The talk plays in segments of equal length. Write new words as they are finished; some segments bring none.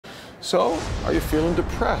So, are you feeling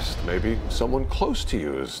depressed? Maybe someone close to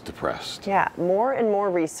you is depressed. Yeah, more and more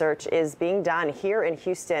research is being done here in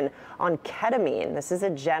Houston on ketamine. This is a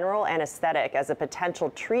general anesthetic as a potential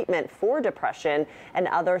treatment for depression and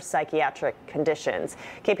other psychiatric conditions.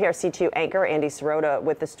 KPRC2 anchor Andy Sirota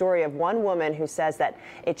with the story of one woman who says that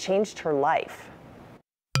it changed her life.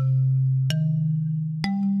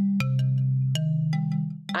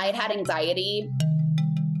 I had had anxiety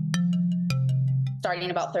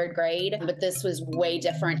starting about third grade, but this was way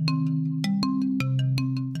different.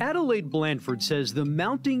 Adelaide Blandford says the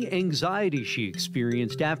mounting anxiety she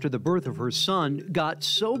experienced after the birth of her son got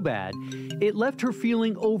so bad, it left her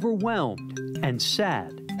feeling overwhelmed and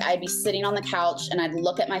sad. I'd be sitting on the couch and I'd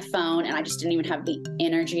look at my phone and I just didn't even have the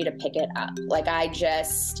energy to pick it up. Like I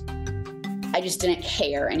just didn't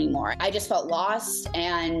care anymore. I just felt lost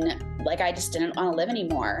and like I just didn't want to live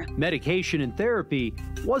anymore. Medication and therapy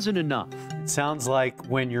wasn't enough. It sounds like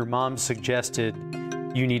when your mom suggested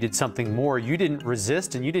you needed something more, you didn't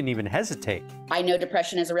resist and you didn't even hesitate. I know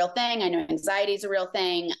depression is a real thing. I know anxiety is a real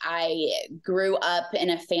thing. I grew up in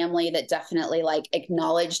a family that definitely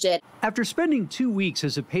acknowledged it. After spending 2 weeks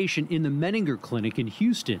as a patient in the Menninger Clinic in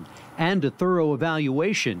Houston and a thorough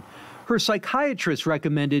evaluation, her psychiatrist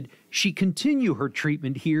recommended she continue her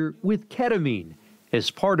treatment here with ketamine as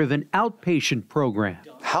part of an outpatient program.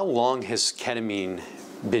 How long has ketamine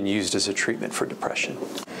been used as a treatment for depression?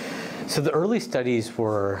 So the early studies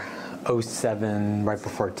were 07, right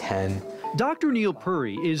before 10. Dr. Neil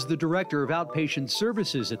Puri is the director of outpatient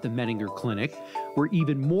services at the Menninger Clinic, where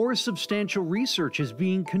even more substantial research is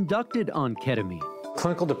being conducted on ketamine.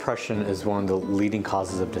 Clinical depression is one of the leading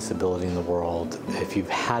causes of disability in the world. If you've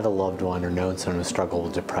had a loved one or known someone who struggled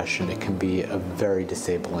with depression, it can be a very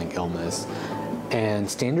disabling illness. And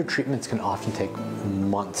standard treatments can often take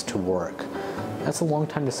months to work. That's a long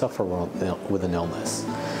time to suffer with an illness.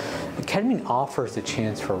 Ketamine offers a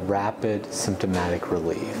chance for rapid symptomatic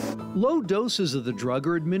relief. Low doses of the drug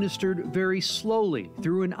are administered very slowly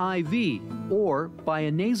through an IV or by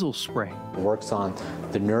a nasal spray. It works on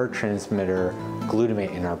the neurotransmitter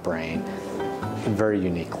glutamate in our brain very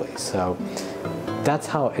uniquely. So that's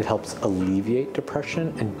how it helps alleviate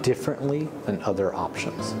depression and differently than other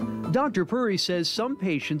options. Dr. Puri says some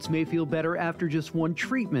patients may feel better after just one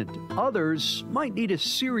treatment. Others might need a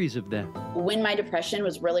series of them. When my depression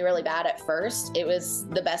was really, really bad at first, it was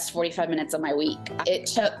the best 45 minutes of my week. It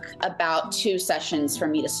took about 2 sessions for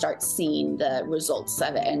me to start seeing the results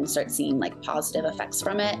of it and start seeing positive effects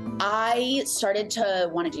from it. I started to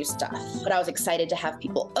want to do stuff, but I was excited to have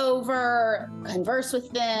people over, converse with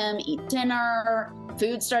them, eat dinner.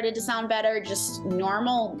 Food started to sound better. Just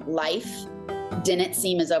normal life didn't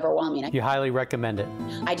seem as overwhelming. You highly recommend it?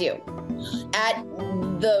 I do. At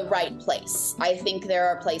the right place. I think there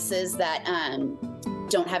are places that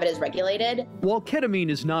don't have it as regulated. While ketamine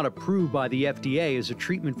is not approved by the FDA as a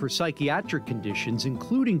treatment for psychiatric conditions,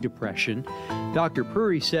 including depression, Dr.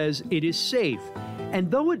 Puri says it is safe. And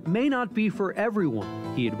though it may not be for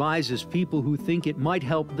everyone, he advises people who think it might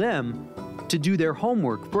help them to do their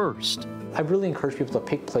homework first. I really encourage people to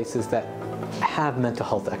pick places that have mental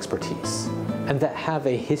health expertise and that have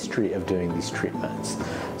a history of doing these treatments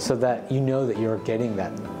so that you know that you're getting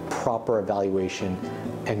that proper evaluation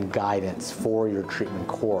and guidance for your treatment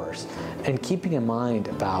course. And keeping in mind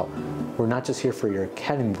about we're not just here for your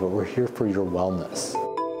ketamine, but we're here for your wellness.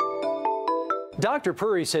 Dr.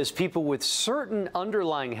 Puri says people with certain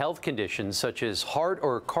underlying health conditions, such as heart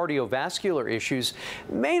or cardiovascular issues,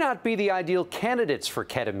 may not be the ideal candidates for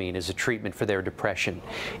ketamine as a treatment for their depression.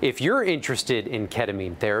 If you're interested in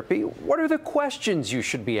ketamine therapy, what are the questions you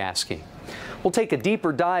should be asking? We'll take a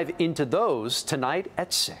deeper dive into those tonight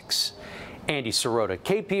at 6. Andy Sirota,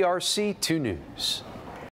 KPRC 2 News.